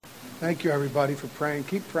Thank you, everybody, for praying.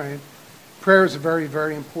 Keep praying. Prayer is a very,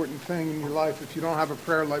 very important thing in your life. If you don't have a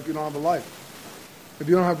prayer life, you don't have a life. If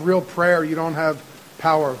you don't have real prayer, you don't have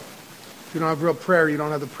power. If you don't have real prayer, you don't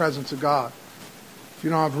have the presence of God. If you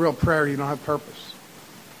don't have real prayer, you don't have purpose.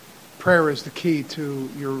 Prayer is the key to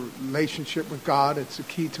your relationship with God. It's the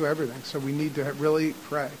key to everything. So we need to really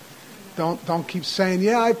pray. Don't keep saying,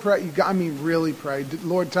 yeah, I pray. Really pray. The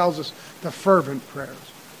Lord tells us the fervent prayers.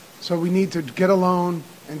 So we need to get alone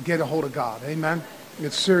and get a hold of God. Amen?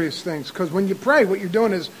 It's serious things. Because when you pray, what you're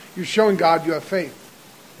doing is you're showing God you have faith.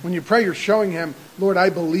 When you pray, you're showing Him, Lord,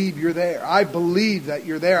 I believe you're there. I believe that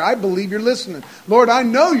you're there. I believe you're listening. Lord, I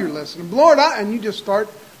know you're listening. Lord, and you just start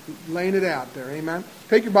laying it out there. Amen?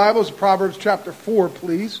 Take your Bibles to Proverbs chapter 4,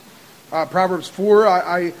 please. Proverbs 4,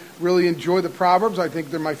 I really enjoy the Proverbs. I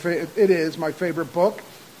think it is my favorite book.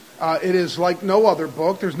 It is like no other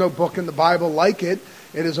book. There's no book in the Bible like it.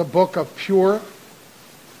 It is a book of pure,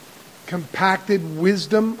 compacted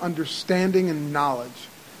wisdom, understanding, and knowledge.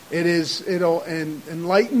 It'll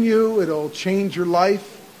enlighten you. It'll change your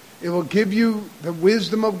life. It will give you the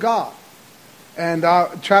wisdom of God. And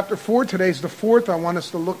chapter 4, today's the 4th. I want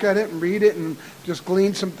us to look at it and read it and just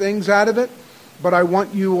glean some things out of it. But I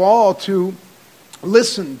want you all to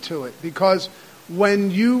listen to it, because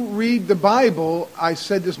when you read the Bible, I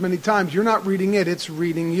said this many times, you're not reading it, it's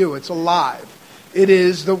reading you. It's alive. It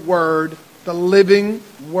is the Word, the living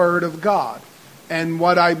Word of God. And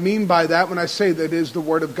what I mean by that, when I say that it is the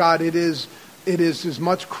Word of God, it is as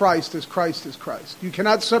much Christ is Christ. You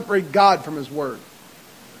cannot separate God from His Word.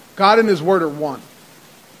 God and His Word are one.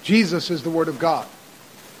 Jesus is the Word of God.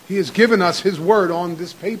 He has given us His Word on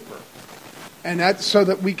this paper. And that's so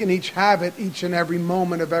that we can each have it each and every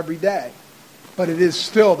moment of every day. But it is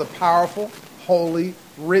still the powerful, holy,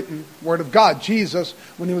 written Word of God. Jesus,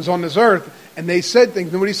 when He was on this earth, and they said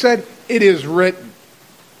things, and what He said, it is written.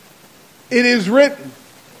 It is written.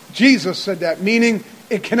 Jesus said that, meaning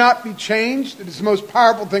it cannot be changed. It is the most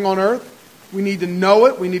powerful thing on earth. We need to know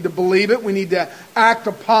it. We need to believe it. We need to act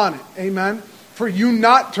upon it. Amen. For you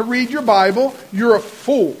not to read your Bible, you're a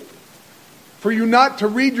fool. For you not to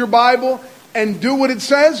read your Bible and do what it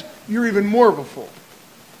says, you're even more of a fool.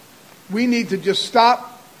 We need to just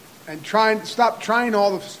stop trying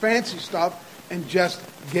all the fancy stuff and just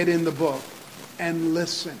get in the book and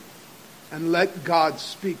listen and let God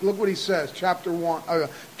speak. Look what He says, chapter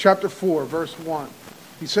 4, verse 1.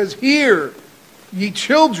 He says, "Hear, ye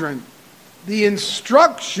children, the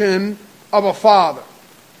instruction of a father,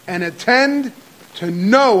 and attend to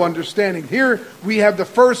know understanding." Here we have the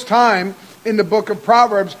first time in the book of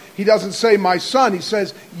Proverbs, He doesn't say my son, He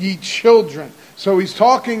says ye children. So He's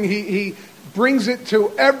talking, he brings it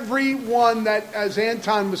to everyone that, as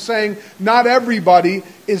Anton was saying, not everybody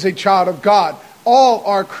is a child of God. All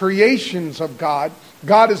are creations of God.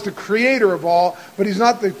 God is the creator of all, but He's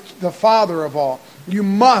not the father of all. You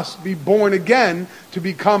must be born again to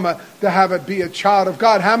be a child of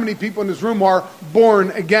God. How many people in this room are born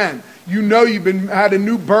again? You know you've had a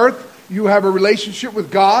new birth. You have a relationship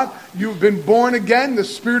with God. You've been born again. The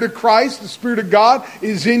Spirit of Christ, the Spirit of God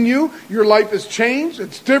is in you. Your life has changed.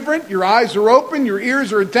 It's different. Your eyes are open. Your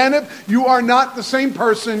ears are attentive. You are not the same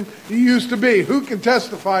person you used to be. Who can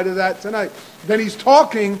testify to that tonight? Then He's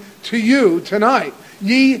talking to you tonight.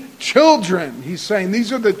 Ye children, He's saying,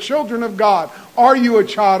 these are the children of God. Are you a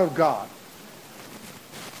child of God?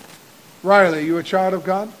 Riley, are you a child of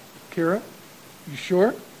God? Kira, you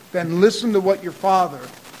sure? Then listen to what your Father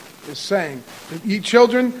is saying. Ye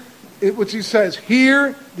children, what He says,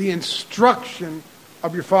 hear the instruction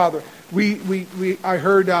of your Father. I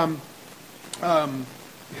heard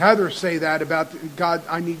Heather say that about God.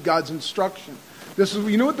 I need God's instruction. This is,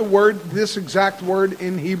 you know what this exact word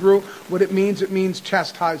in Hebrew, what it means? It means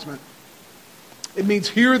chastisement. It means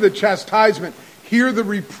hear the chastisement, hear the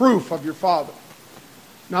reproof of your Father.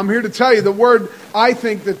 Now I'm here to tell you the word, I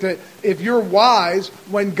think that if you're wise,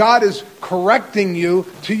 when God is correcting you,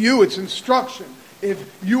 to you it's instruction.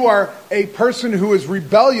 If you are a person who is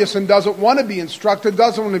rebellious and doesn't want to be instructed,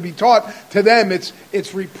 doesn't want to be taught, to them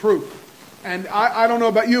it's reproof. And I don't know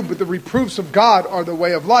about you, but the reproofs of God are the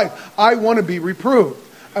way of life. I want to be reproved.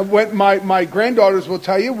 My granddaughters will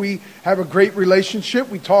tell you, we have a great relationship.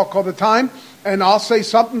 We talk all the time. And I'll say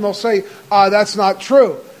something, they'll say, that's not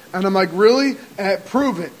true. And I'm like, really?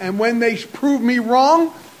 Prove it. And when they prove me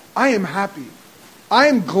wrong, I am happy. I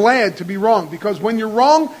am glad to be wrong. Because when you're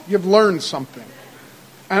wrong, you've learned something.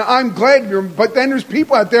 And I'm glad but then there's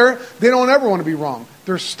people out there, they don't ever want to be wrong.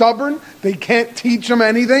 They're stubborn, they can't teach them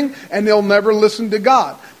anything, and they'll never listen to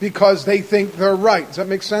God because they think they're right. Does that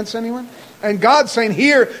make sense, anyone? And God's saying,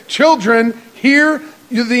 here, children, hear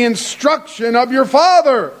the instruction of your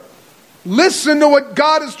Father. Listen to what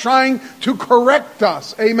God is trying to correct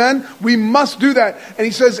us. Amen? We must do that. And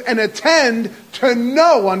he says, and attend to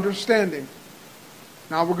no understanding.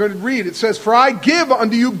 Now we're going to read. It says, for I give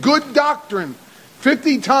unto you good doctrine.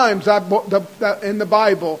 50 times that in the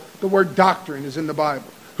Bible, the word doctrine is in the Bible.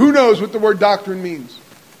 Who knows what the word doctrine means?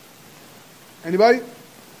 Anybody?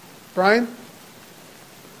 Brian?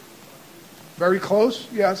 Very close,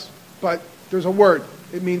 yes. But there's a word.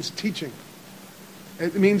 It means teaching.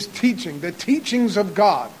 It means teaching. The teachings of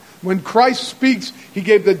God. When Christ speaks, he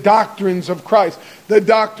gave the doctrines of Christ. The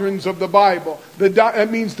doctrines of the Bible.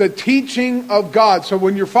 It means the teaching of God. So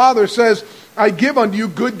when your Father says, I give unto you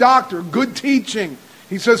good doctrine, good teaching.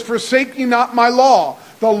 He says, forsake ye not my law.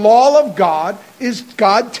 The law of God is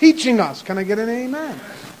God teaching us. Can I get an amen?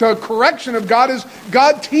 The correction of God is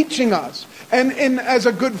God teaching us. And as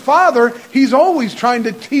a good father, he's always trying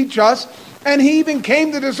to teach us. And he even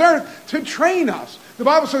came to this earth to train us. The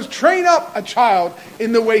Bible says, train up a child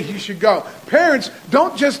in the way he should go. Parents,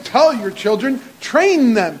 don't just tell your children,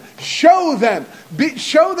 train them, show them.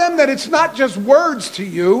 Show them that it's not just words to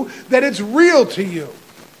you, that it's real to you.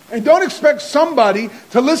 And don't expect somebody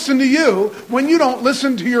to listen to you when you don't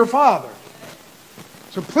listen to your father.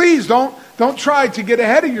 So please don't try to get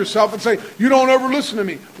ahead of yourself and say, you don't ever listen to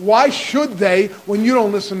me. Why should they when you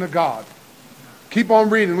don't listen to God? Keep on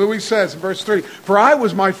reading. Look what he says in verse 3. For I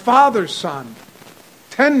was my father's son,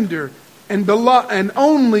 tender and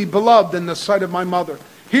only beloved in the sight of my mother.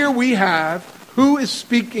 Here we have, who is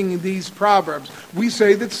speaking these proverbs? We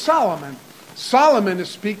say that Solomon. Solomon is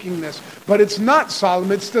speaking this, but it's not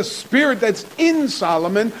Solomon. It's the Spirit that's in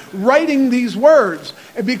Solomon writing these words.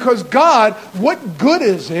 And because God, what good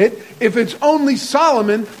is it if it's only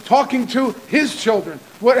Solomon talking to his children?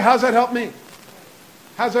 How's that help me?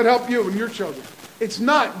 How's that help you and your children? It's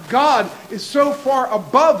not. God is so far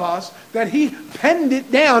above us that he penned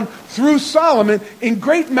it down through Solomon in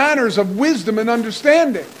great manners of wisdom and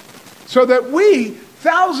understanding. So that we,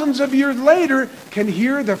 thousands of years later, can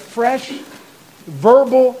hear the fresh,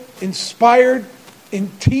 verbal, inspired in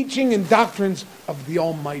teaching and doctrines of the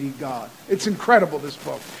Almighty God. It's incredible, this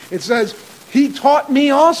book. It says, he taught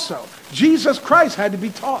me also. Jesus Christ had to be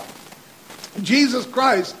taught. Jesus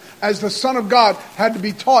Christ, as the Son of God, had to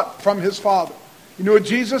be taught from his Father. You know what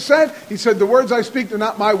Jesus said? He said, the words I speak, they're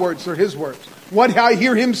not my words, they're his words. What I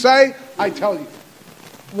hear him say, I tell you.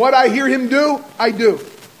 What I hear him do, I do.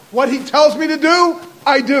 What he tells me to do,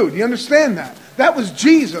 I do. Do you understand that? That was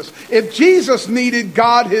Jesus. If Jesus needed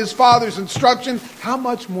God, his Father's instruction, how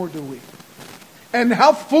much more do we? And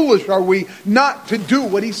how foolish are we not to do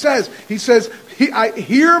what he says? He says, I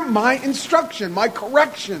hear my instruction, my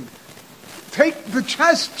correction. Take the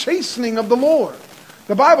chastening of the Lord.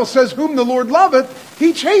 The Bible says, whom the Lord loveth,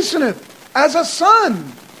 he chasteneth as a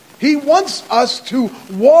son. He wants us to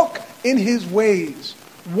walk in his ways,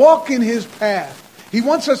 walk in his path. He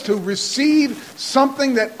wants us to receive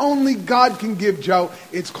something that only God can give, Joe.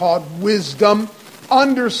 It's called wisdom,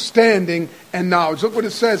 understanding, and knowledge. Look what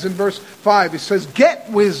it says in verse 5. It says, get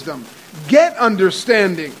wisdom, get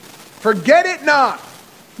understanding. Forget it not,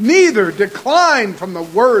 neither decline from the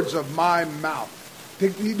words of my mouth.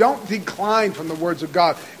 You don't decline from the words of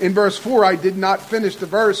God. In verse 4, I did not finish the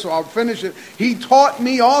verse, so I'll finish it. He taught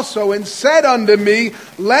me also and said unto me,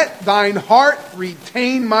 let thine heart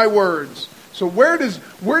retain my words. So where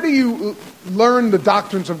do you learn the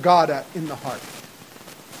doctrines of God at? In the heart.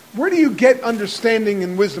 Where do you get understanding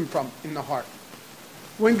and wisdom from? In the heart.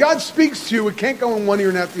 When God speaks to you, it can't go in one ear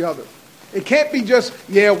and out the other. It can't be just,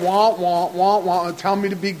 want, tell me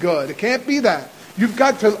to be good. It can't be that. You've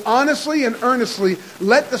got to honestly and earnestly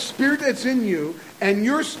let the Spirit that's in you and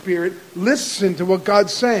your spirit listen to what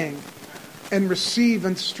God's saying and receive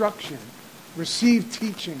instruction, receive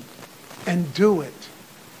teaching, and do it.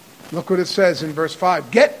 Look what it says in verse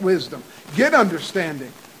 5. Get wisdom, get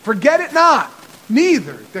understanding. Forget it not,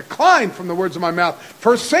 neither decline from the words of my mouth.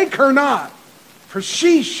 Forsake her not, for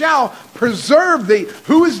she shall preserve thee.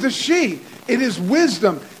 Who is the she? It is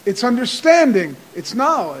wisdom, it's understanding, it's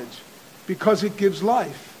knowledge, because it gives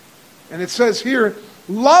life. And it says here,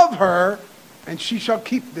 love her, and she shall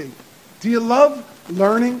keep thee. Do you love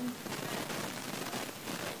learning?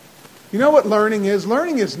 You know what learning is?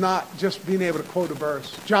 Learning is not just being able to quote a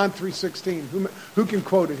verse. John 3:16. Who can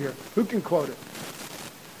quote it here? Who can quote it?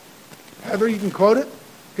 Heather, you can quote it?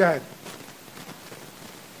 Go ahead.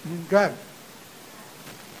 Go ahead.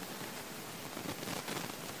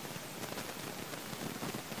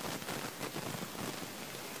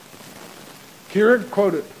 Kira,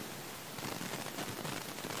 quote it.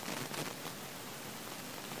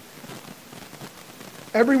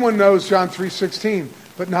 Everyone knows John 3:16.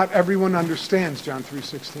 But not everyone understands John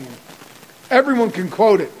 3:16. Everyone can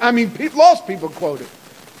quote it. I mean, lost people quote it.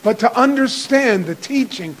 But to understand the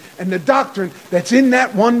teaching and the doctrine that's in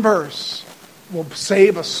that one verse will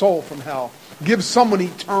save a soul from hell. Give someone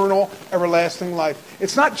eternal, everlasting life.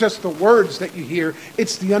 It's not just the words that you hear.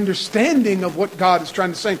 It's the understanding of what God is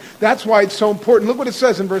trying to say. That's why it's so important. Look what it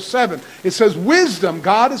says in verse 7. It says, wisdom,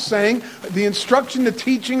 God is saying, the instruction, the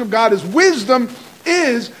teaching of God is wisdom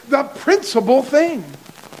is the principal thing.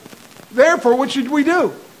 Therefore, what should we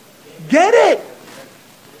do? Get it.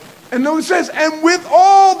 And then it says, and with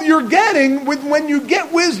all you're getting, when you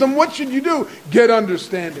get wisdom, what should you do? Get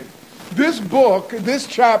understanding. This book, this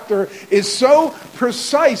chapter, is so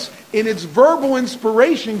precise in its verbal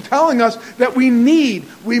inspiration, telling us that we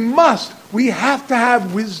have to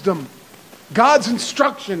have wisdom. God's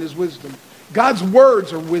instruction is wisdom. God's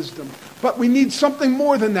words are wisdom. But we need something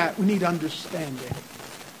more than that. We need understanding.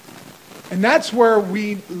 And that's where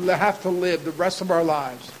we have to live the rest of our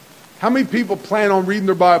lives. How many people plan on reading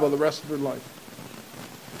their Bible the rest of their life?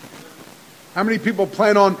 How many people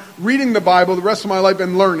plan on reading the Bible the rest of my life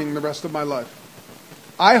and learning the rest of my life?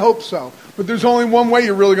 I hope so. But there's only one way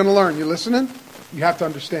you're really going to learn. You listening? You have to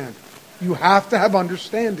understand. You have to have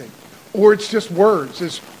understanding. Or it's just words.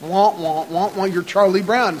 It's want, want. You're Charlie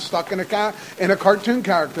Brown stuck in a cartoon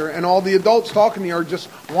character, and all the adults talking to you are just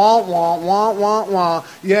want.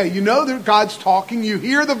 Yeah, you know that God's talking. You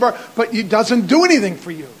hear the verse, but it doesn't do anything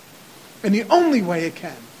for you. And the only way it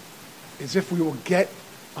can is if we will get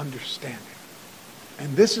understanding.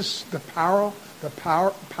 And this is the powerful,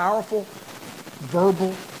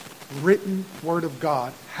 verbal, written Word of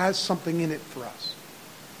God has something in it for us.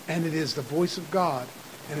 And it is the voice of God.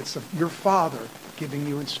 And it's your Father giving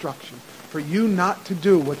you instruction. For you not to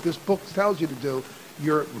do what this book tells you to do,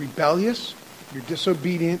 you're rebellious, you're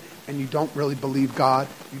disobedient, and you don't really believe God,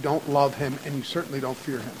 you don't love Him, and you certainly don't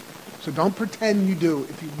fear Him. So don't pretend you do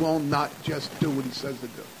if you will not just do what He says to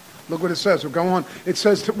do. Look what it says. We'll go on. It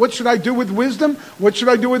says, what should I do with wisdom? What should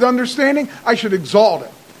I do with understanding? I should exalt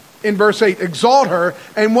it. In verse 8, exalt her,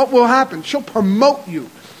 and what will happen? She'll promote you.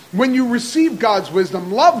 When you receive God's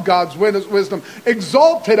wisdom, love God's wisdom,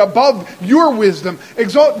 exalt it above your wisdom.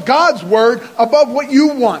 Exalt God's word above what you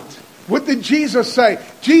want. What did Jesus say?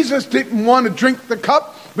 Jesus didn't want to drink the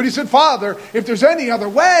cup, but He said, Father, if there's any other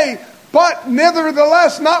way, but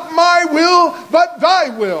nevertheless, not my will, but thy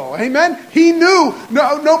will. Amen? He knew,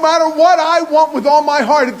 no matter what I want with all my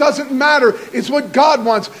heart, it doesn't matter. It's what God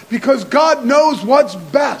wants, because God knows what's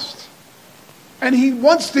best. And He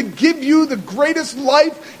wants to give you the greatest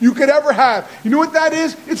life you could ever have. You know what that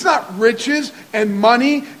is? It's not riches and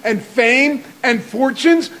money and fame and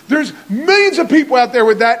fortunes. There's millions of people out there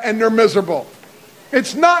with that, and they're miserable.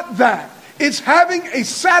 It's not that. It's having a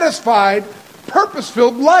satisfied,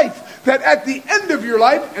 purpose-filled life. That at the end of your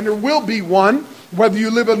life, and there will be one, whether you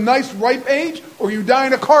live a nice ripe age or you die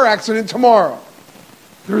in a car accident tomorrow.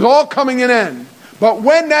 There's all coming an end. But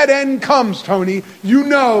when that end comes, Tony, you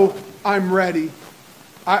know I'm ready.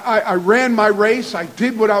 I ran my race. I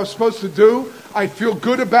did what I was supposed to do. I feel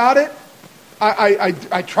good about it.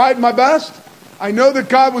 I tried my best. I know that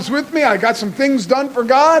God was with me. I got some things done for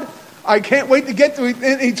God. I can't wait to get to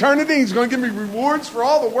eternity. He's going to give me rewards for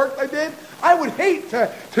all the work I did. I would hate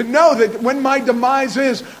to know that when my demise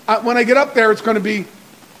is, when I get up there, it's going to be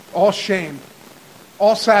all shame,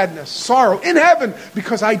 all sadness, sorrow in heaven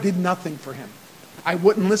because I did nothing for Him. I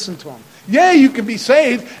wouldn't listen to Him. Yeah, you can be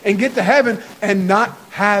saved and get to heaven and not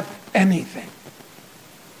have anything.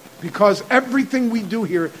 Because everything we do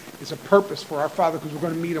here is a purpose for our Father, because we're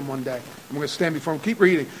going to meet Him one day. And we're going to stand before Him. Keep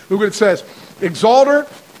reading. Look what it says. Exalt her,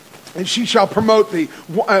 and she shall promote thee.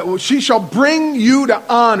 She shall bring you to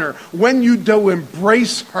honor when you do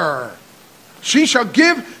embrace her. She shall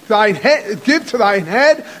give to thine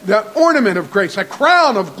head the ornament of grace, a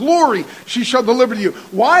crown of glory she shall deliver to you.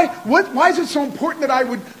 Why? Why is it so important that I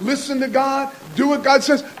would listen to God, do what God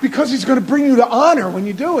says? Because He's going to bring you to honor when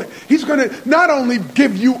you do it. He's going to not only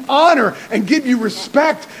give you honor and give you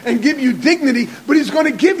respect and give you dignity, but He's going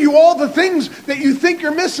to give you all the things that you think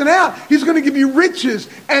you're missing out. He's going to give you riches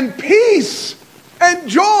and peace and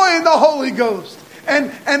joy in the Holy Ghost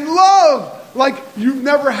and love like you've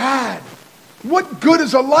never had. What good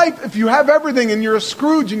is a life if you have everything and you're a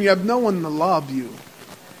Scrooge and you have no one to love you?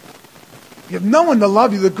 You have no one to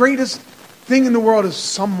love you. The greatest thing in the world is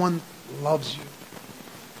someone loves you.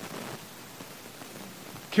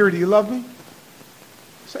 Kira, do you love me?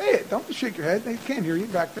 Say it. Don't shake your head. They can't hear you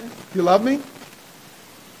back there. You love me?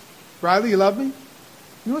 Riley, you love me? You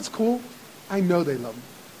know what's cool? I know they love me.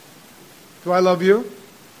 Do I love you?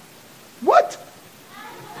 What?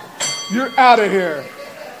 You're out of here.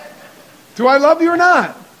 Do I love you or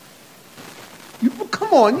not?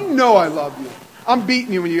 Come on, you know I love you. I'm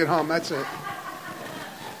beating you when you get home. That's it.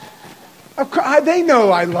 They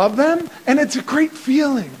know I love them, and it's a great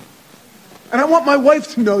feeling. And I want my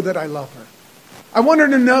wife to know that I love her. I want her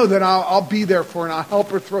to know that I'll be there for her and I'll help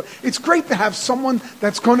her through it. It's great to have someone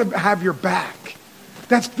that's going to have your back,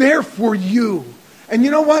 that's there for you. And you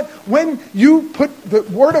know what? When you put the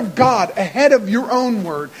Word of God ahead of your own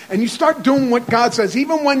word, and you start doing what God says,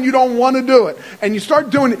 even when you don't want to do it, and you start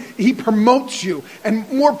doing it, He promotes you, and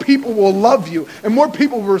more people will love you, and more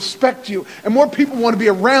people will respect you, and more people want to be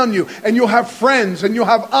around you, and you'll have friends, and you'll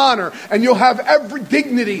have honor, and you'll have every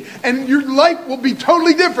dignity, and your life will be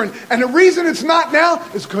totally different. And the reason it's not now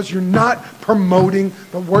is because you're not promoting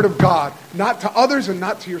the Word of God, not to others and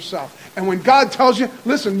not to yourself. And when God tells you,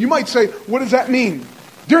 listen, you might say, what does that mean?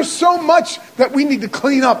 There's so much that we need to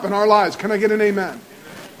clean up in our lives. Can I get an amen?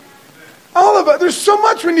 All of it. There's so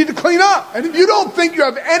much we need to clean up. And if you don't think you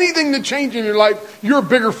have anything to change in your life, you're a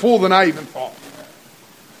bigger fool than I even thought.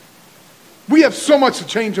 We have so much to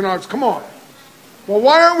change in ours. Come on. Well,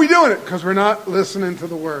 why aren't we doing it? Because we're not listening to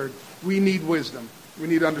the Word. We need wisdom. We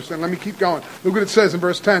need to understand. Let me keep going. Look what it says in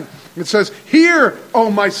verse 10. It says, "Hear,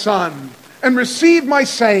 O my son, and receive my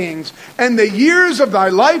sayings, and the years of thy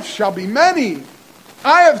life shall be many.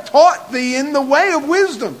 I have taught thee in the way of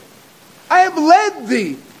wisdom. I have led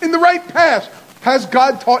thee in the right path." Has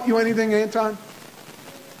God taught you anything, Anton?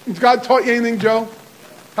 Has God taught you anything, Joe?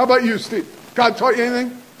 How about you, Steve? God taught you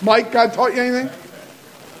anything? Mike, God taught you anything?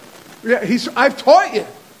 Yeah, I've taught you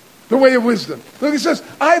the way of wisdom. Look, it says,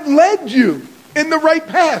 I've led you in the right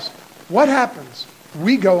path. What happens?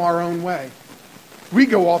 We go our own way. We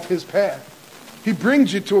go off His path. He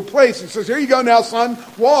brings you to a place and says, here you go now, son,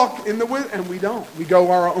 walk in the way. And we don't. We go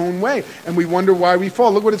our own way. And we wonder why we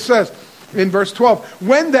fall. Look what it says in verse 12.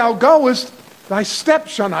 "When thou goest, thy steps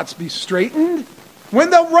shall not be straitened. When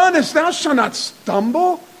thou runnest, thou shalt not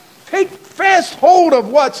stumble. Take fast hold of"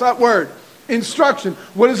 what's that word? Instruction.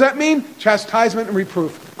 What does that mean? Chastisement and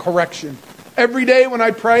reproof. Correction. Every day when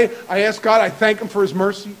I pray, I ask God, I thank Him for His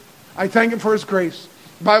mercy. I thank Him for His grace.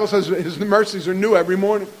 The Bible says His mercies are new every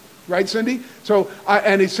morning. Right, Cindy?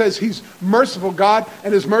 And He says He's merciful, God,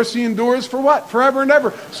 and His mercy endures for what? Forever and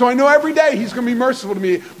ever. So I know every day He's going to be merciful to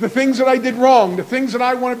me. The things that I did wrong, the things that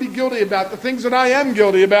I want to be guilty about, the things that I am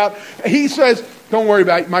guilty about, He says, don't worry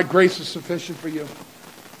about it. My grace is sufficient for you.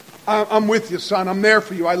 I'm with you, son. I'm there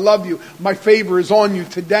for you. I love you. My favor is on you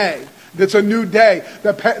today. It's a new day.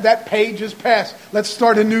 That page is past. Let's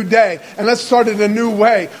start a new day. And let's start it a new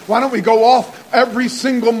way. Why don't we go off every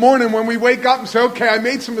single morning when we wake up and say, okay, I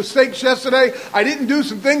made some mistakes yesterday. I didn't do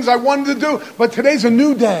some things I wanted to do. But today's a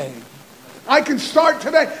new day. I can start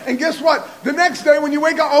today. And guess what? The next day when you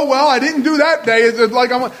wake up, oh, well, I didn't do that day.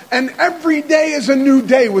 And every day is a new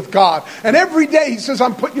day with God. And every day He says,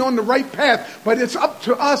 I'm putting you on the right path. But it's up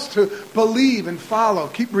to us to believe and follow.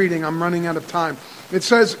 Keep reading. I'm running out of time. It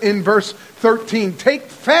says in verse 13, "Take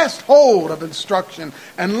fast hold of instruction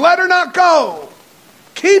and let her not go.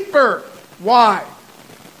 Keep her." Why?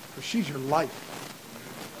 Because she's your life.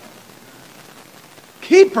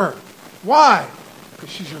 Keep her. Why? Because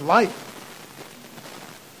she's your life.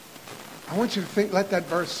 I want you to let that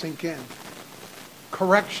verse sink in.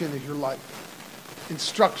 Correction is your life.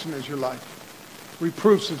 Instruction is your life.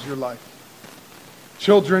 Reproofs is your life.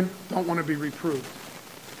 Children don't want to be reproved.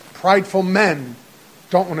 Prideful men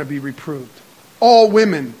don't want to be reproved. All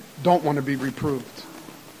women don't want to be reproved.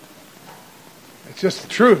 It's just the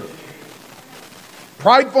truth.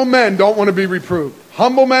 Prideful men don't want to be reproved.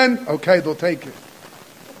 Humble men, okay, they'll take it.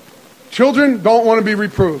 Children don't want to be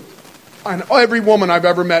reproved. And every woman I've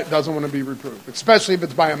ever met doesn't want to be reproved, especially if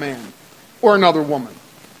it's by a man or another woman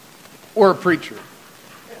or a preacher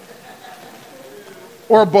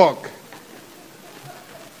or a book.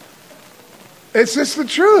 It's just the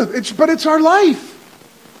truth. But it's our life.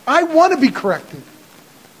 I want to be corrected.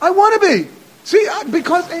 I want to be. See,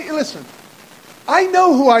 because, hey, listen, I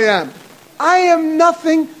know who I am. I am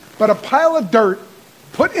nothing but a pile of dirt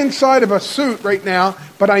put inside of a suit right now,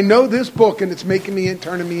 but I know this book and it's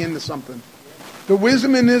turning me into something. The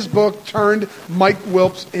wisdom in this book turned Mike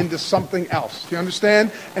Wilps into something else. Do you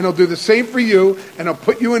understand? And he'll do the same for you, and he'll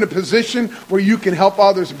put you in a position where you can help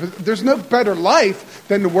others. There's no better life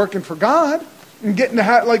than to working for God. And getting to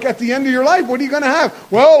have, like at the end of your life, what are you going to have?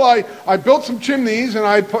 Well, I built some chimneys and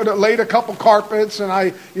I laid a couple carpets and I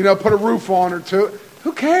put a roof on or two.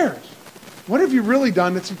 Who cares? What have you really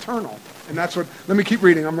done that's eternal? And that's what, let me keep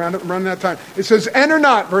reading. I'm running out of time. It says, enter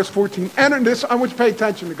not, verse 14. Enter this, I want you to pay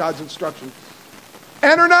attention to God's instruction.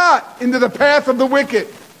 Enter not into the path of the wicked.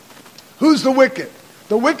 Who's the wicked?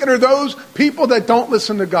 The wicked are those people that don't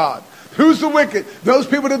listen to God. Who's the wicked? Those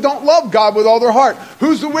people that don't love God with all their heart.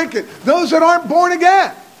 Who's the wicked? Those that aren't born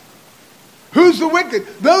again. Who's the wicked?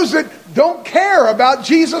 Those that don't care about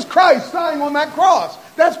Jesus Christ dying on that cross.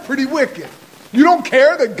 That's pretty wicked. You don't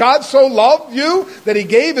care that God so loved you that he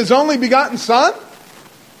gave his only begotten son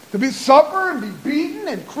to be suffer and be beaten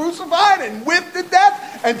and crucified and whipped to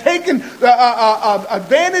death and taken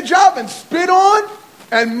advantage of and spit on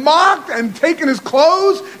and mocked and taken his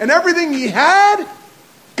clothes and everything he had.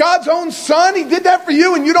 God's own son, he did that for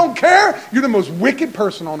you and you don't care? You're the most wicked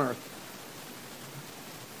person on earth.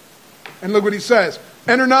 And look what he says.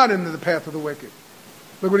 Enter not into the path of the wicked.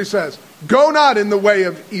 Look what he says. Go not in the way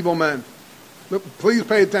of evil men. Look, please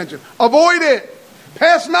pay attention. Avoid it.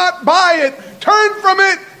 Pass not by it. Turn from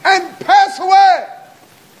it and pass away.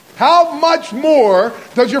 How much more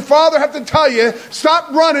does your Father have to tell you,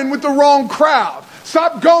 stop running with the wrong crowd.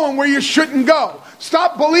 Stop going where you shouldn't go.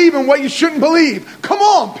 Stop believing what you shouldn't believe. Come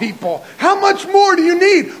on, people. How much more do you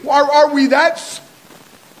need? Are we that...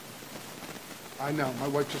 I know, my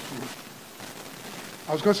wife just...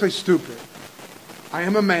 I was going to say stupid. I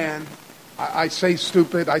am a man. I say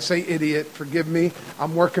stupid. I say idiot. Forgive me.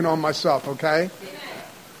 I'm working on myself, okay?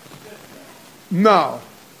 No.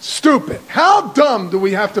 Stupid. How dumb do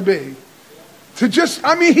we have to be? To just,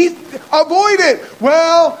 avoid it.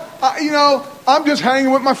 Well, I'm just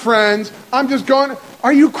hanging with my friends. I'm just going,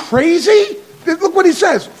 are you crazy? Look what he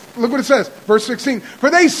says. Look what it says. Verse 16. For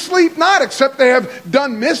they sleep not except they have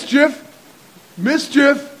done mischief.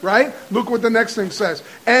 Mischief, right? Look what the next thing says.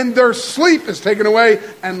 And their sleep is taken away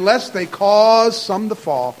unless they cause some to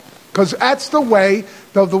fall. Because that's the way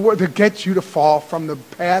of the word that gets you to fall from the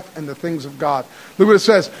path and the things of God. Look what it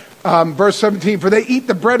says. Verse 17. For they eat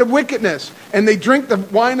the bread of wickedness and they drink the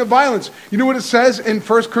wine of violence. You know what it says in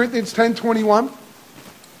 1 Corinthians 10:21?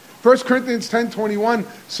 1 Corinthians 10:21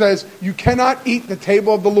 says, you cannot eat the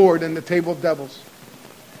table of the Lord and the table of devils.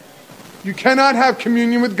 You cannot have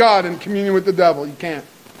communion with God and communion with the devil. You can't.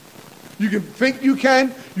 You can think you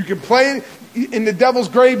can. You can play in the devil's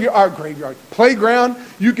playground.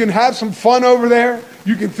 You can have some fun over there.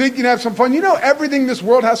 You can think you can have some fun. You know everything this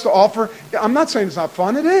world has to offer. I'm not saying it's not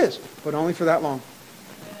fun. It is. But only for that long.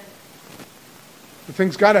 The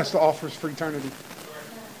things God has to offer is for eternity.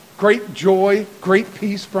 Great joy, great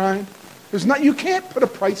peace, Brian. You can't put a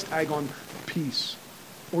price tag on peace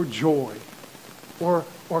or joy or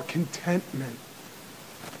contentment,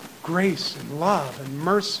 grace and love and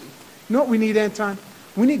mercy. You know what we need, Anton?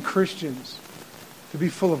 We need Christians to be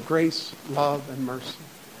full of grace, love, and mercy.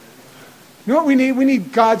 You know what we need? We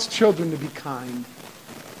need God's children to be kind.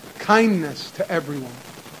 Kindness to everyone.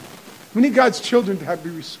 We need God's children to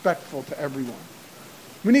be respectful to everyone.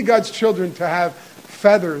 We need God's children to have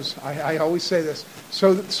feathers, I always say this,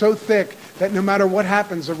 so thick that no matter what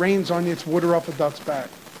happens, the rain's on you, it's water off a duck's back.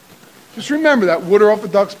 Just remember that, water off a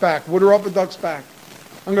duck's back, water off a duck's back.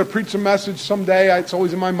 I'm going to preach a message someday. It's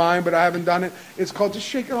always in my mind, but I haven't done it. It's called Just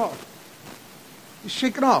Shake It Off. Just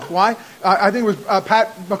shake it off. Why? I think it was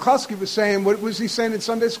Pat McCluskey was saying, what was he saying in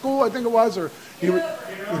Sunday school? I think it was. Or he would,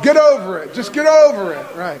 get over it. Just get over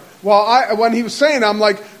it. Right. Well, when he was saying, I'm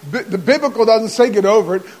like, the biblical doesn't say get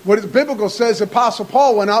over it. What the biblical says, Apostle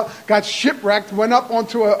Paul went out, got shipwrecked, went up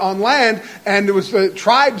on land, and there was the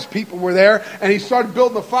tribes people were there, and he started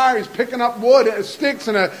building a fire. He's picking up wood and sticks,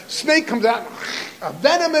 and a snake comes out, a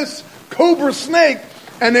venomous cobra snake.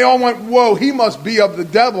 And they all went, whoa, he must be of the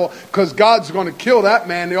devil because God's going to kill that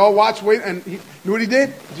man. They all watched, wait, and you know what he did?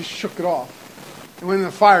 He just shook it off. And went in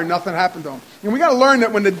the fire, nothing happened to him. And we got to learn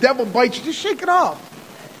that when the devil bites you, just shake it off.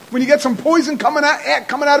 When you get some poison coming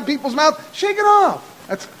out of people's mouths, shake it off.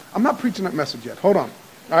 I'm not preaching that message yet. Hold on.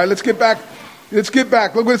 All right, let's get back.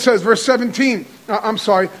 Look what it says, verse 18.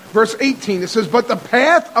 It says, but the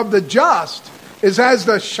path of the just is as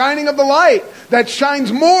the shining of the light that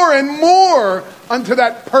shines more and more unto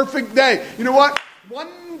that perfect day. You know what?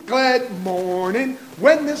 One glad morning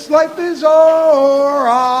when this life is o'er,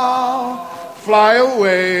 I'll fly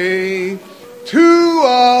away to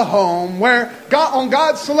a home where on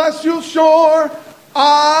God's celestial shore,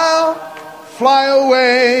 I'll fly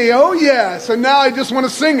away. Oh yes. And now I just want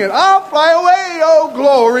to sing it. I'll fly away, oh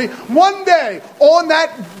glory. One day on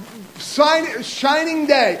that shining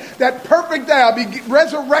day, that perfect day, I'll be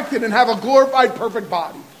resurrected and have a glorified perfect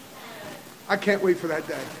body. I can't wait for that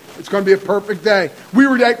day. It's going to be a perfect day. We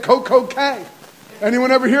were at Coco Cay.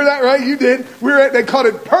 Anyone ever hear that? Right? You did. They called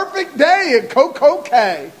it Perfect Day at Coco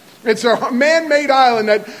Cay. It's a man-made island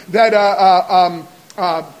that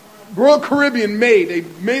Royal Caribbean made. They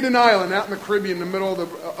made an island out in the Caribbean in the middle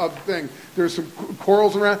of the thing. There's some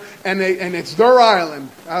corals around, and it's their island.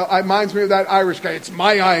 It reminds me of that Irish guy. It's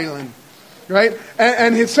my island. Right?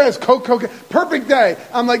 And it says, perfect day.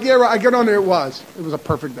 I'm like, yeah, right. I get on there, it was a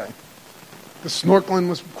perfect day. The snorkeling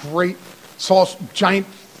was great. Saw giant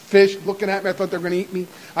fish looking at me. I thought they were going to eat me.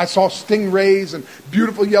 I saw stingrays and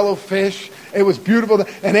beautiful yellow fish. It was beautiful.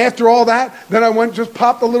 And after all that, then I went, just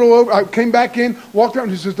popped a little over. I came back in, walked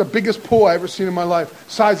around. This is the biggest pool I ever seen in my life.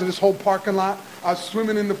 Size of this whole parking lot. I was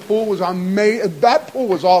swimming in the pool. It was amazing. That pool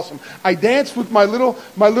was awesome. I danced with my little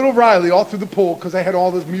Riley all through the pool because they had all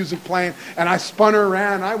this music playing. And I spun her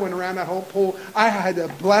around. I went around that whole pool. I had the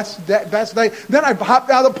best day. Then I hopped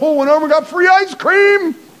out of the pool, went over and got free ice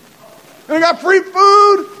cream. And I got free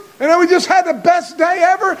food. And then we just had the best day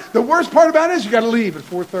ever. The worst part about it is you got to leave at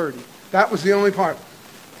 4:30. That was the only part.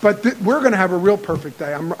 But we're going to have a real perfect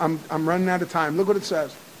day. I'm running out of time. Look what it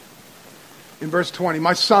says in verse 20.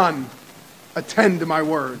 My son, attend to my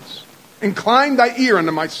words. Incline thy ear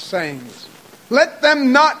unto my sayings. Let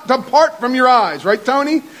them not depart from your eyes. Right,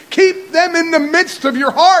 Tony? Keep them in the midst of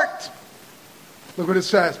your heart. Look what it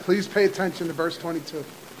says. Please pay attention to verse 22.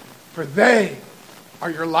 For they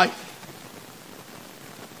are your life.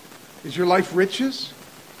 Is your life riches?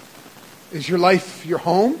 Is your life your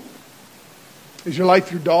home? Is your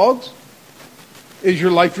life your dogs? Is your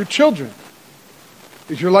life your children?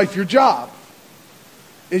 Is your life your job?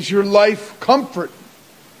 Is your life comfort?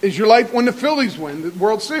 Is your life when the Phillies win the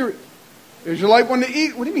World Series? Is your life when the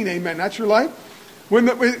Eagles... What do you mean, amen? That's your life?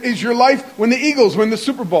 Is your life when the Eagles win the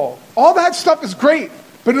Super Bowl? All that stuff is great,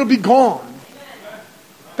 but it'll be gone.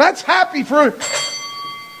 That's happy for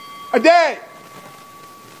a day,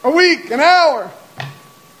 a week, an hour.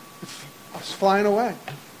 It's flying away.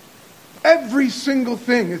 Every single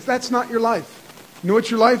thing. That's not your life. You know what's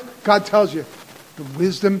your life? God tells you. The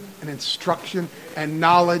wisdom and instruction and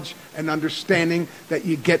knowledge and understanding that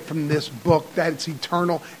you get from this book, that it's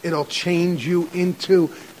eternal. It'll change you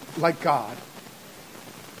into like God.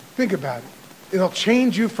 Think about it. It'll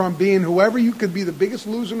change you from being whoever you could be, the biggest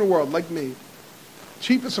loser in the world, like me,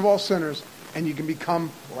 cheapest of all sinners, and you can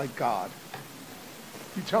become like God.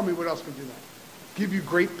 You tell me what else can do that. Give you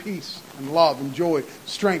great peace and love and joy,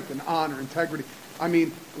 strength and honor, integrity. I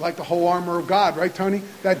mean, like the whole armor of God, right, Tony?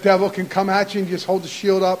 That devil can come at you and you just hold the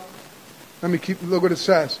shield up. Look what it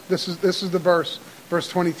says. This is the verse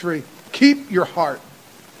 23. Keep your heart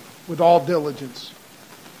with all diligence,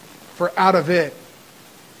 for out of it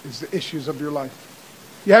is the issues of your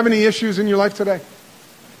life. You have any issues in your life today?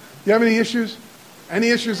 You have any issues? Any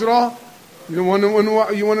issues at all? You want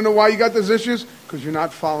to know why you got those issues? Because you're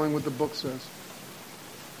not following what the book says.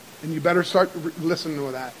 And you better start listening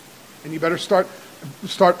to that. And you better start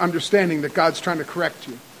understanding that God's trying to correct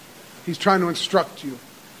you. He's trying to instruct you.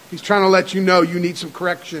 He's trying to let you know you need some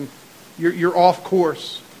correction. You're off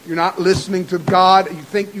course. You're not listening to God. You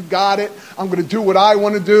think you got it. I'm going to do what I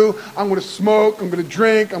want to do. I'm going to smoke. I'm going to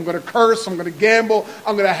drink. I'm going to curse. I'm going to gamble.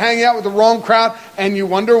 I'm going to hang out with the wrong crowd. And you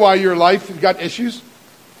wonder why your life, you got issues?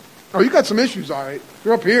 Oh, you got some issues, all right.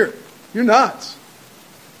 You're up here. You're nuts.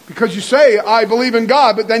 Because you say, I believe in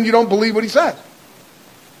God, but then you don't believe what he says.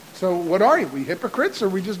 So what are you? We hypocrites or are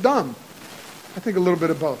we just dumb? I think a little bit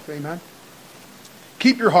of both. Amen.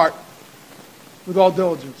 Keep your heart with all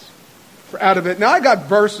diligence. For out of it. Now I got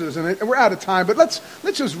verses and we're out of time, but let's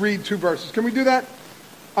just read 2 verses. Can we do that?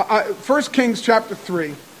 1 Kings chapter 3.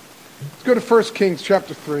 Let's go to 1 Kings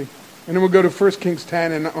chapter 3. And then we'll go to 1 Kings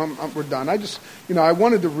 10 and we're done. I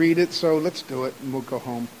wanted to read it, so let's do it and we'll go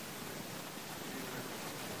home.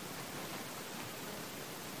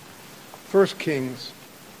 1 Kings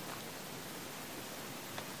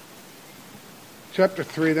chapter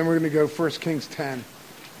 3, then we're going to go 1 Kings 10.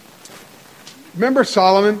 Remember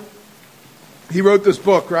Solomon? He wrote this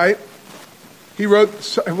book, right? What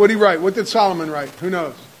did he write? What did Solomon write? Who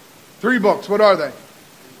knows? 3 books. What are they?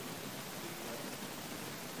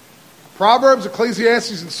 Proverbs,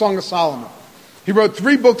 Ecclesiastes, and Song of Solomon. He wrote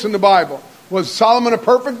 3 books in the Bible. Was Solomon a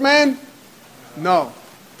perfect man? No.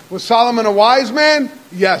 Was Solomon a wise man?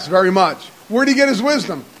 Yes, very much. Where did he get his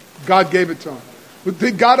wisdom? God gave it to him.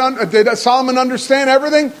 Did Solomon understand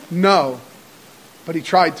everything? No. But he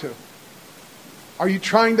tried to. Are you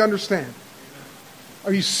trying to understand?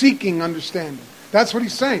 Are you seeking understanding? That's what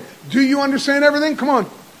he's saying. Do you understand everything? Come on.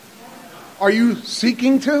 Are you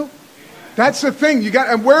seeking to? That's the thing.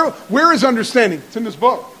 And where is understanding? It's in this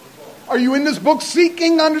book. Are you in this book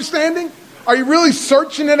seeking understanding? Are you really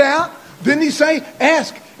searching it out? Didn't he say,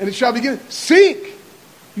 ask, and it shall be given. Seek,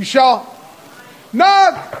 you shall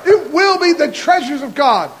knock. It will be the treasures of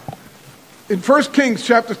God. In 1 Kings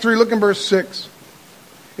chapter 3, look in verse 6.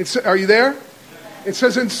 Are you there? It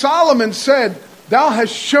says, and Solomon said, thou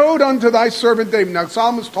hast showed unto thy servant David. Now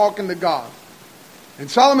Solomon's talking to God. And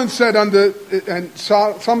Solomon said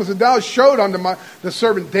Solomon said, thou hast showed unto the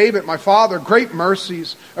servant David, my father, great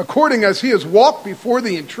mercies, according as he has walked before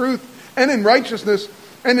thee in truth and in righteousness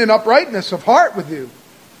and in uprightness of heart with you.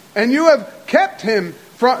 And you have kept for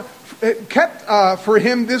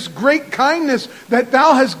him this great kindness, that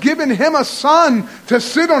thou hast given him a son to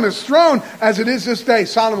sit on his throne, as it is this day.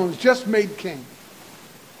 Solomon was just made king.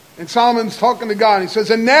 And Solomon's talking to God. And he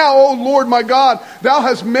says, and now, O Lord my God, thou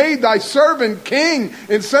hast made thy servant king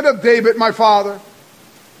instead of David my father.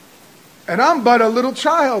 And I'm but a little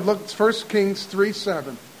child. Look, it's 1 Kings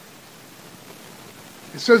 3:7.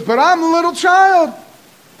 It says, but I'm a little child.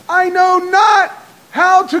 I know not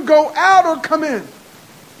how to go out or come in.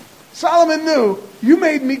 Solomon knew, you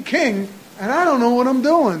made me king, and I don't know what I'm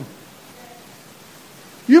doing.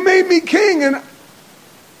 You made me king, and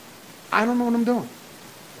I don't know what I'm doing.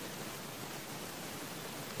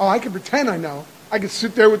 Oh, I can pretend I know. I can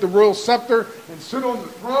sit there with the royal scepter and sit on the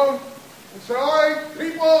throne and say, all right,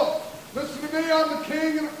 people, listen to me, I'm the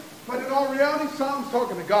king. But in all reality, Solomon's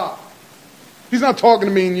talking to God. He's not talking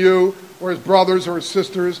to me and you, or his brothers, or his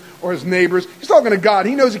sisters, or his neighbors. He's talking to God.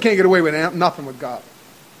 He knows he can't get away with nothing with God.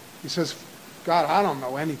 He says, God, I don't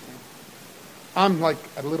know anything. I'm like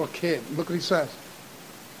a little kid. Look what he says.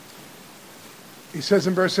 He says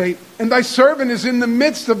in verse 8, and thy servant is in the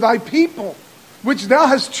midst of thy people, which thou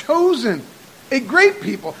hast chosen, a great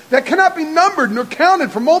people that cannot be numbered nor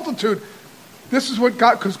counted for multitude. This is what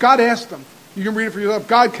God, because God asked them. You can read it for yourself.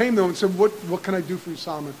 God came to him and said, what can I do for you,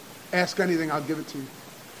 Solomon? Ask anything, I'll give it to you.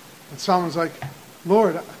 And Solomon's like,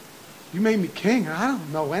 Lord, you made me king, and I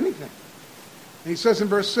don't know anything. And he says in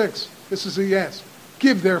verse 6, this is a yes.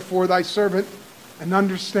 Give therefore thy servant an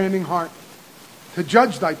understanding heart to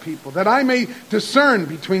judge thy people, that I may discern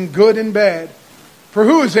between good and bad. For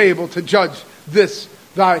who is able to judge this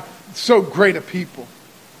thy so great a people?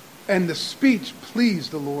 And the speech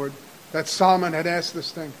pleased the Lord, that Solomon had asked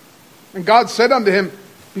this thing. And God said unto him,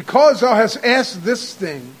 because thou hast asked this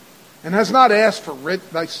thing, and hast not asked for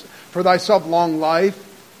thyself long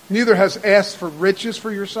life, neither hast asked for riches for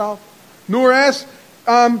yourself, nor asked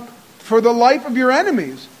for the life of your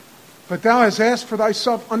enemies, but thou hast asked for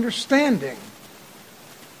thyself understanding.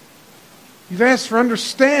 You've asked for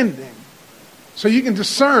understanding, so you can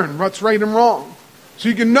discern what's right and wrong, so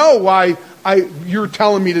you can know why you're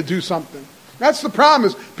telling me to do something. That's the problem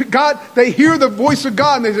is, God, they hear the voice of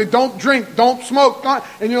God, and they say, don't drink, don't smoke,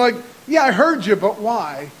 and you're like, yeah, I heard you, but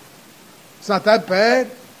why? It's not that bad.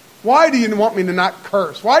 Why do you want me to not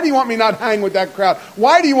curse? Why do you want me not hang with that crowd?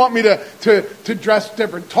 Why do you want me to dress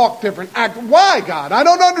different, talk different, act? Why, God? I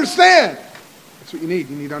don't understand. That's what you need.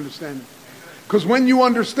 You need understanding. Because when you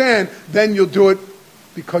understand, then you'll do it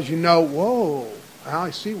because you know, whoa, now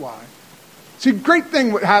I see why. See, great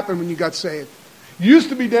thing what happened when you got saved. You used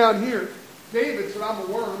to be down here. David said, I'm a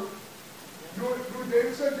worm. You know what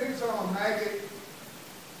David said? David said, I'm a maggot.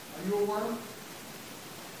 Are you a worm? Are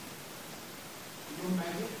you a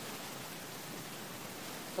maggot?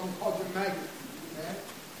 Someone calls you a maggot. You mad?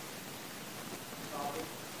 Stop it.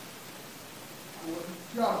 I wouldn't.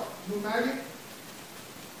 Joe, you a maggot?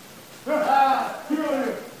 Who are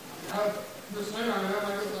you? Just saying, I'm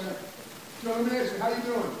like this. Joe, let me ask you, how you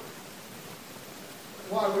doing?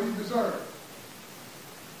 Why? What do you deserve?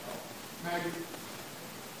 Maggot,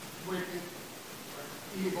 wicked,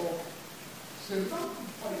 evil, sin. Don't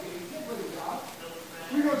play games. Can't play with God.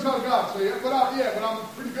 What are you going to tell God? Say, but I'm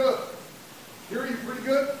pretty good. Here, are you pretty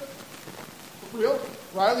good? For real?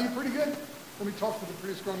 Riley, you pretty good? Let me talk to the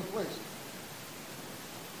priest on the place.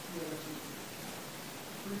 Yeah,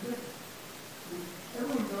 pretty good.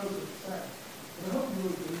 Everyone knows it's sad. But I hope you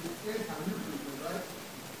would understand how you're pretty good, right?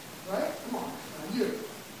 Right? Come on. Now, you.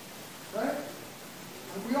 Right?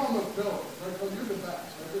 And we all know Bill, right? So you're the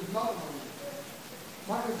best. Right? There's nothing on you.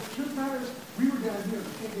 The truth matters, we were down here.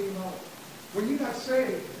 We can't get out. When you got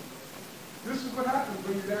saved, this is what happens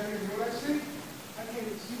when you're down here. You know what I see? I can't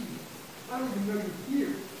even see you. I don't even know you're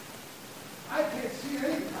here. I can't see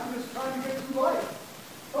anything. I'm just trying to get through life.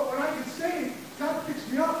 But when I get saved, God picks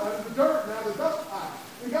me up out of the dirt and out of the dust pile.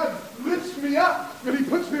 And God lifts me up, and He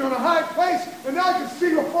puts me on a high place, and now I can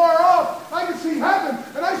see afar off. I can see heaven,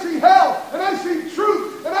 and I see hell, and I see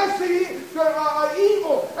truth, and I see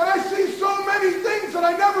evil, and I see so many things that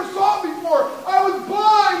I never saw before. I was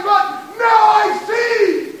blind, but now I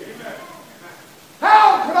see. Amen.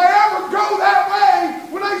 How could I ever go that way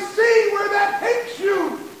when I see where that takes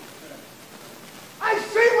you? I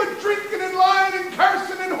see what drinking and lying and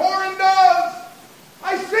cursing and whoring does.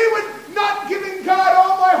 I see what not giving God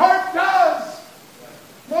all my heart does.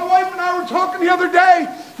 My wife and I were talking the other day.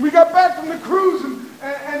 We got back from the cruise,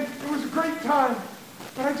 and it was a great time.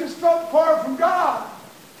 But I just felt far from God.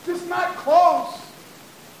 Just not close.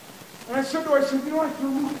 And I said to her, I feel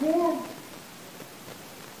lukewarm.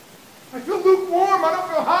 I feel lukewarm. I don't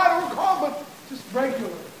feel hot, I don't cold, but just regular.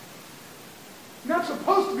 You're not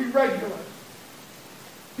supposed to be regular.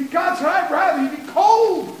 God said, I'd rather you be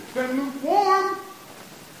cold than lukewarm.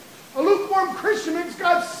 A lukewarm Christian means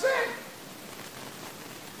God's sick.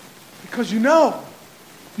 Because you know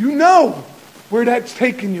where that's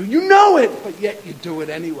taking you. You know it, but yet you do it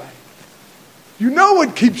anyway. You know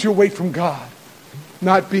what keeps you away from God,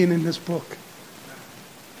 not being in this book.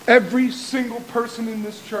 Every single person in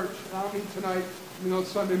this church, and I mean tonight,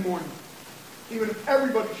 Sunday morning, even if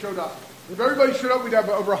everybody showed up. If everybody showed up, we'd have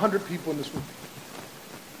over 100 people in this room.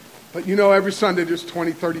 But every Sunday there's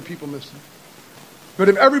 20, 30 people listening. But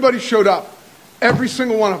if everybody showed up, every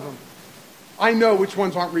single one of them, I know which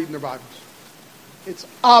ones aren't reading their Bibles. It's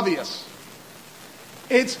obvious.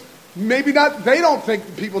 It's maybe not, they don't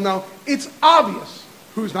think people know. It's obvious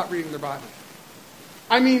who's not reading their Bible.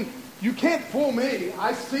 I mean, you can't fool me.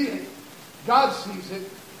 I see it. God sees it.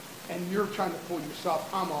 And you're trying to fool yourself.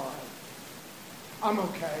 I'm all right. I'm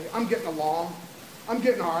okay. I'm getting along. I'm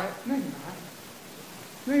getting all right. No, you're not.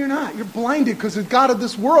 No, you're not. You're blinded because the God of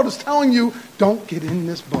this world is telling you, don't get in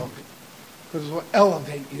this book. Because it will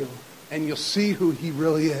elevate you. And you'll see who he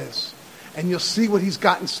really is. And you'll see what he's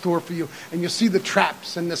got in store for you. And you'll see the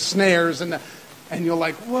traps and the snares. And you're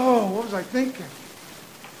like, whoa, what was I thinking?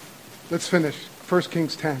 Let's finish. 1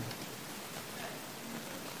 Kings 10.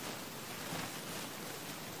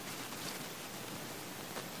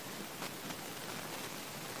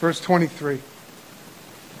 Verse 23.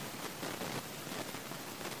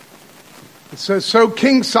 It says, so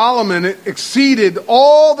King Solomon exceeded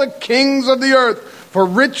all the kings of the earth for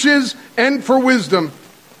riches and for wisdom.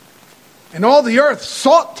 And all the earth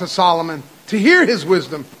sought to Solomon to hear his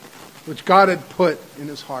wisdom, which God had put in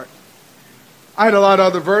his heart. I had a lot of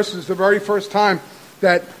other verses. The very first time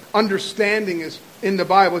that understanding is in the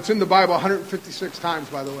Bible, it's in the Bible 156 times,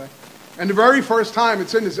 by the way. And the very first time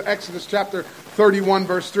it's in is Exodus chapter 31,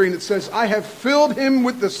 verse 3. And it says, I have filled him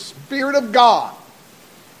with the Spirit of God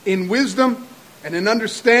in wisdom and in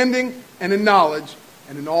understanding and in knowledge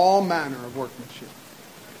and in all manner of workmanship.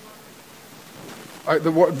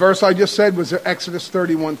 The verse I just said was Exodus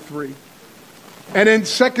 31, 3. And in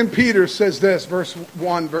 2 Peter says this,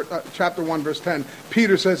 chapter 1, verse 10.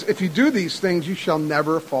 Peter says, if you do these things, you shall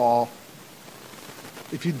never fall.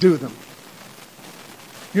 If you do them.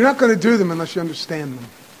 You're not going to do them unless you understand them.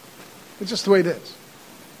 It's just the way it is.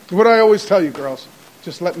 What I always tell you, girls,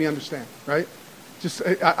 just let me understand, right? Just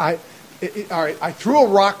all right. I threw a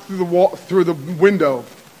rock through the window,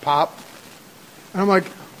 Pop, and I'm like,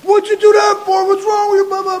 "What'd you do that for? What's wrong with you?"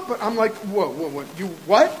 Blah, blah. But I'm like, "Whoa, you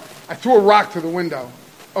what?" I threw a rock through the window.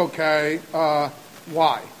 Okay,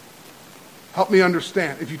 why? Help me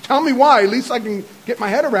understand. If you tell me why, at least I can get my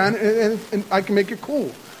head around it and I can make it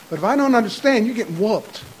cool. But if I don't understand, you're getting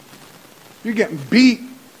whooped. You're getting beat.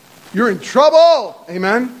 You're in trouble.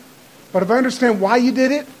 Amen? But if I understand why you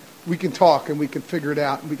did it, we can talk and we can figure it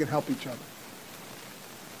out and we can help each other.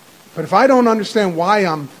 But if I don't understand why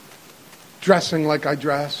I'm dressing like I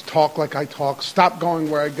dress, talk like I talk, stop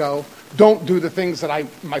going where I go, don't do the things that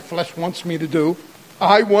my flesh wants me to do.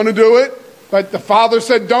 I want to do it, but the Father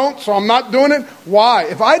said don't, so I'm not doing it. Why?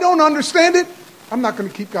 If I don't understand it, I'm not going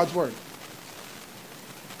to keep God's word.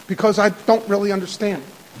 Because I don't really understand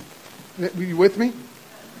it. Are you with me?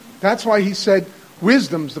 That's why he said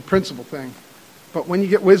wisdom's the principal thing. But when you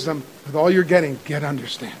get wisdom, with all you're getting, get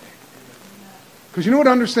understanding. Because you know what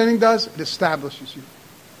understanding does? It establishes you.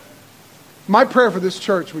 My prayer for this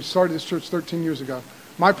church, we started this church 13 years ago.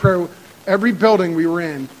 My prayer, every building we were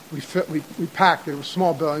in, we packed it. It was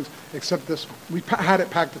small buildings, except this one. We had it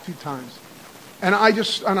packed a few times. And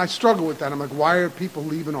I struggle with that. I'm like, why are people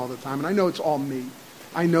leaving all the time? And I know it's all me.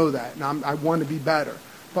 I know that. And I want to be better.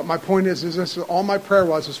 But my point is this, all my prayer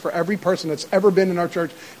is for every person that's ever been in our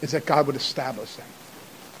church, is that God would establish them.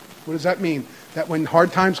 What does that mean? That when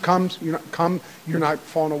hard times you're not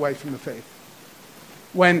falling away from the faith.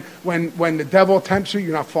 When the devil tempts you,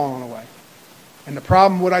 you're not falling away. And the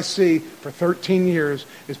problem, what I see for 13 years,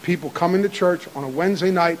 is people coming to church on a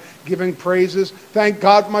Wednesday night, giving praises. Thank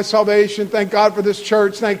God for my salvation. Thank God for this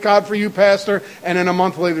church. Thank God for you, Pastor. And then a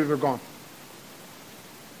month later, they're gone.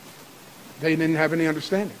 They didn't have any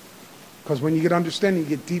understanding. Because when you get understanding, you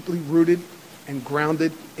get deeply rooted and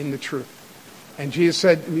grounded in the truth. And Jesus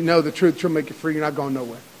said, you know the truth will make you free. You're not going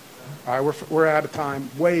nowhere. All right, we're out of time,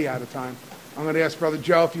 way out of time. I'm going to ask Brother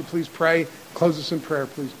Joe, if you please pray. Close us in prayer,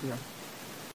 please. Yeah.